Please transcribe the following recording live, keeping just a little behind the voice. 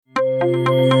Taking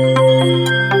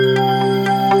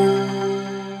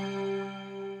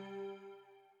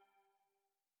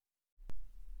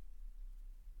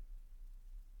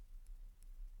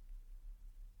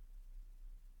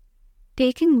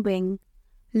Wing,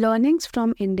 Learnings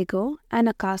from IndiGo and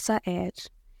Akasa Air,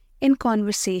 in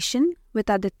conversation with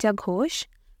Aditya Ghosh,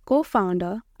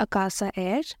 co-founder Akasa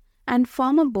Air and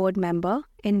former board member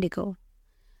IndiGo.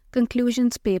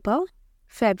 Conclusions paper,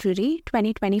 February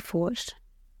 2024.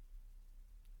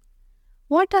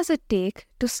 What does it take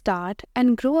to start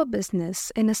and grow a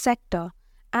business in a sector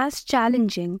as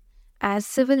challenging as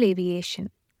civil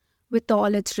aviation, with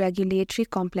all its regulatory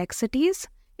complexities,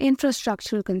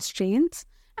 infrastructural constraints,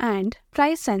 and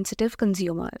price-sensitive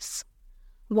consumers?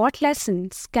 What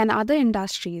lessons can other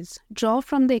industries draw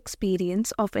from the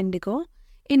experience of IndiGo,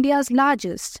 India's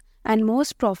largest and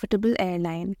most profitable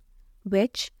airline,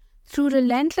 which, through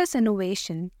relentless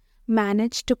innovation,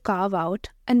 managed to carve out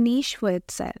a niche for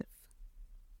itself?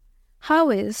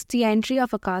 How is the entry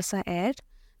of Akasa Air,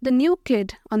 the new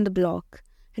kid on the block,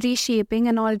 reshaping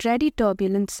an already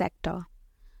turbulent sector?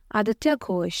 Aditya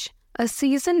Ghosh, a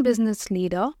seasoned business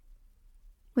leader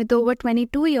with over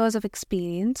 22 years of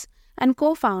experience and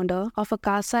co-founder of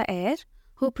Akasa Air,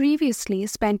 who previously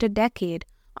spent a decade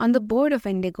on the board of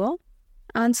IndiGo,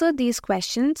 answered these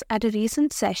questions at a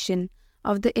recent session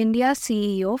of the India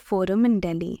CEO Forum in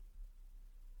Delhi.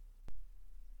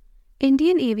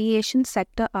 Indian aviation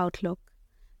sector outlook.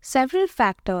 Several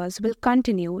factors will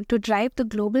continue to drive the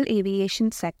global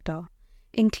aviation sector,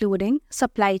 including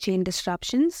supply chain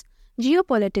disruptions,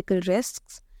 geopolitical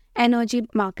risks, energy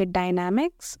market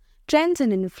dynamics, trends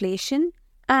in inflation,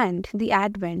 and the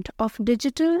advent of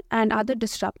digital and other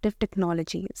disruptive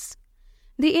technologies.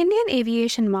 The Indian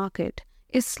aviation market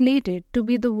is slated to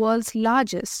be the world's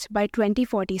largest by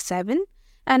 2047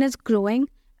 and is growing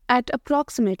at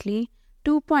approximately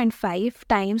 2.5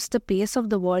 times the pace of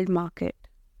the world market.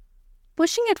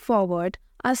 Pushing it forward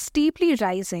are steeply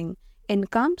rising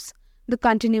incomes, the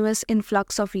continuous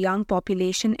influx of young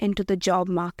population into the job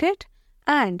market,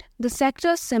 and the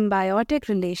sector's symbiotic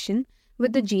relation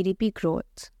with the GDP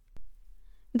growth.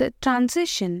 The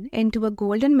transition into a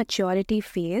golden maturity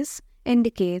phase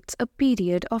indicates a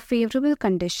period of favorable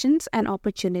conditions and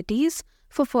opportunities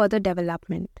for further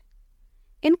development.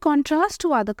 In contrast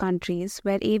to other countries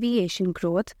where aviation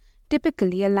growth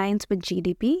typically aligns with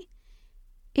GDP,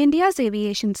 India's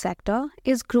aviation sector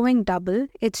is growing double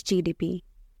its GDP.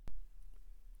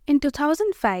 In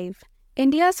 2005,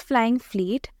 India's flying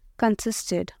fleet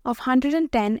consisted of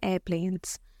 110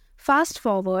 airplanes. Fast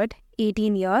forward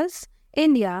 18 years,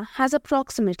 India has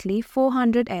approximately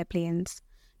 400 airplanes,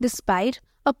 despite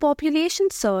a population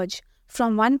surge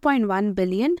from 1.1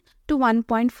 billion to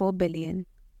 1.4 billion.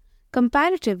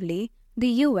 Comparatively, the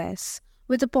US,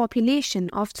 with a population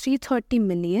of 330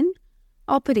 million,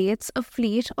 operates a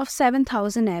fleet of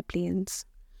 7,000 airplanes.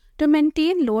 To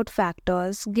maintain load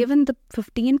factors given the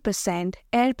 15%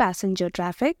 air passenger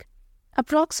traffic,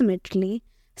 approximately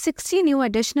 60 new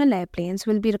additional airplanes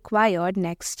will be required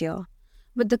next year,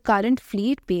 with the current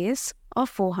fleet base of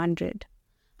 400.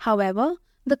 However,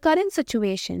 the current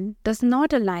situation does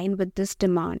not align with this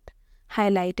demand,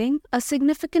 highlighting a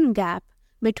significant gap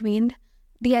between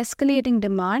the escalating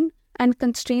demand and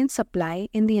constrained supply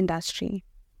in the industry.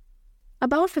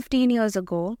 About 15 years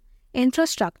ago,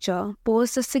 infrastructure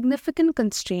posed a significant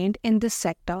constraint in this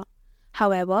sector.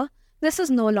 However, this is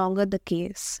no longer the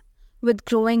case. With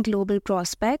growing global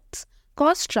prospects,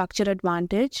 cost structure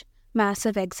advantage,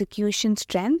 massive execution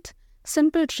strength,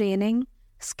 simple training,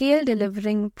 scale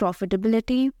delivering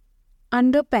profitability,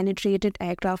 under-penetrated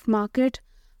aircraft market,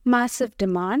 massive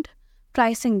demand,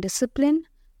 pricing discipline,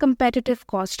 competitive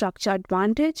cost structure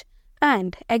advantage,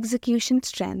 and execution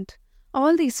strength.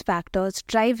 All these factors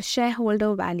drive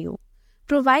shareholder value,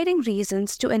 providing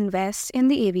reasons to invest in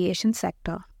the aviation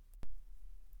sector.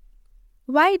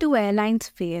 Why do airlines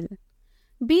fail?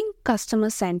 Being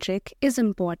customer-centric is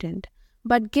important,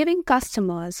 but giving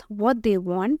customers what they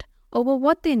want over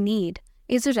what they need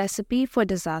is a recipe for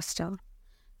disaster.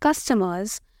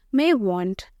 Customers may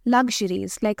want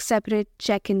luxuries like separate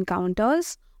check-in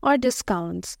counters or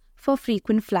discounts for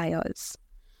frequent flyers,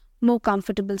 more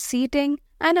comfortable seating,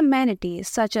 and amenities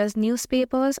such as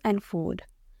newspapers and food.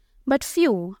 But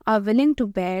few are willing to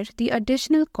bear the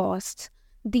additional costs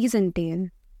these entail.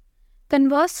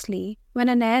 Conversely, when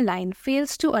an airline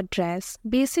fails to address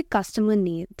basic customer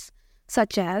needs,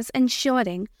 such as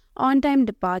ensuring on-time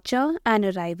departure and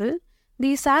arrival,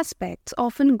 these aspects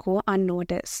often go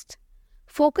unnoticed.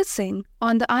 Focusing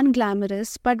on the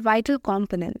unglamorous but vital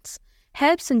components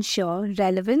helps ensure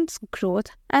relevance, growth,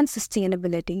 and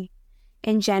sustainability.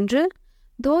 In general,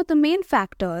 though the main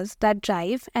factors that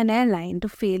drive an airline to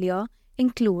failure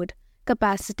include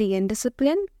capacity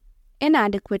indiscipline,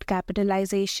 inadequate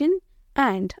capitalization,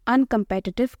 and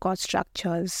uncompetitive cost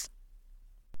structures.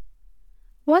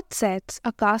 What sets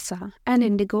Akasa and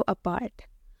IndiGo apart?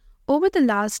 Over the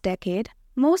last decade,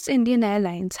 most Indian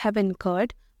airlines have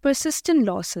incurred persistent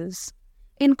losses.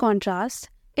 In contrast,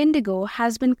 IndiGo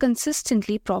has been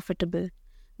consistently profitable,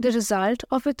 the result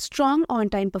of its strong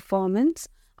on-time performance,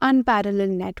 unparalleled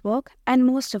network, and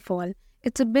most of all,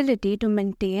 its ability to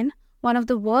maintain one of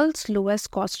the world's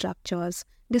lowest cost structures,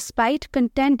 despite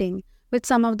contending with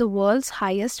some of the world's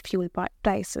highest fuel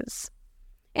prices.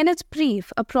 In its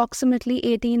brief, approximately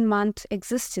 18-month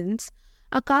existence,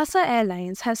 Akasa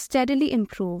Airlines has steadily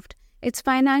improved its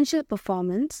financial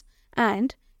performance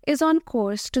and is on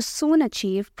course to soon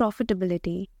achieve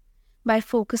profitability. By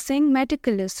focusing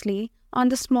meticulously on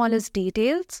the smallest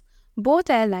details, both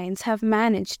airlines have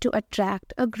managed to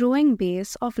attract a growing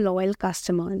base of loyal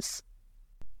customers.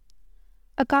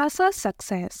 Akasa's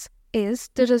success is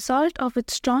the result of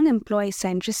its strong employee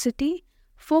centricity,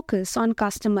 focus on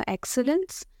customer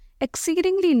excellence,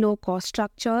 exceedingly low cost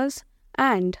structures,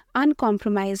 and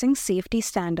uncompromising safety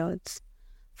standards.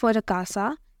 For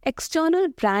Akasa, external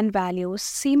brand values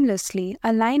seamlessly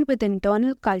align with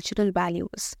internal cultural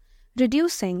values,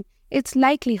 reducing its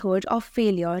likelihood of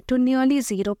failure to nearly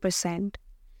 0%.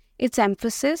 Its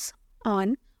emphasis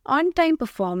on-time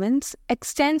performance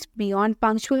extends beyond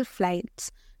punctual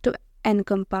flights to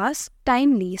encompass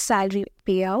timely salary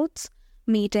payouts,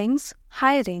 meetings,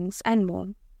 hirings, and more.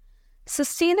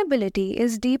 Sustainability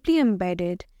is deeply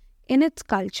embedded in its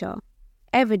culture,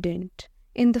 evident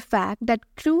in the fact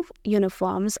that crew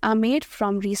uniforms are made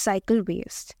from recycled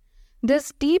waste.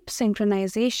 This deep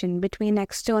synchronization between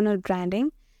external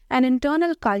branding and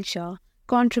internal culture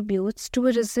contributes to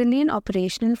a resilient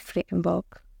operational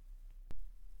framework.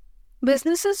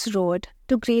 Business's road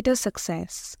to greater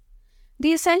success.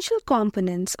 The essential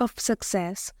components of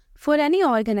success for any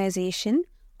organization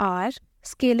are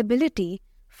scalability,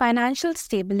 financial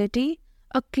stability,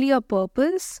 a clear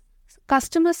purpose,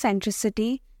 customer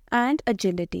centricity, and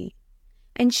agility.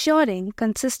 Ensuring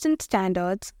consistent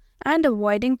standards and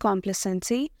avoiding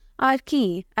complacency are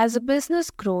key as a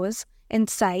business grows in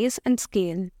size and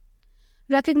scale.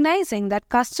 Recognizing that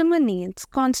customer needs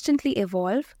constantly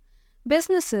evolve,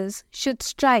 businesses should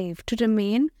strive to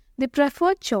remain the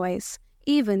preferred choice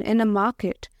even in a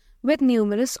market with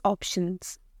numerous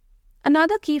options.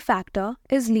 Another key factor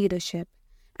is leadership,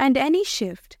 and any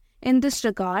shift in this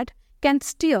regard can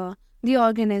steer the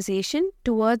organization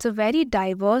towards a very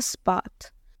diverse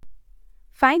path.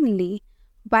 Finally,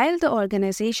 while the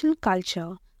organizational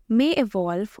culture may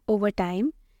evolve over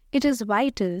time, it is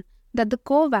vital that the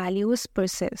core values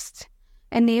persist,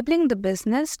 enabling the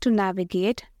business to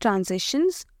navigate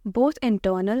transitions, both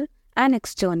internal and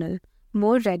external,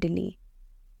 more readily.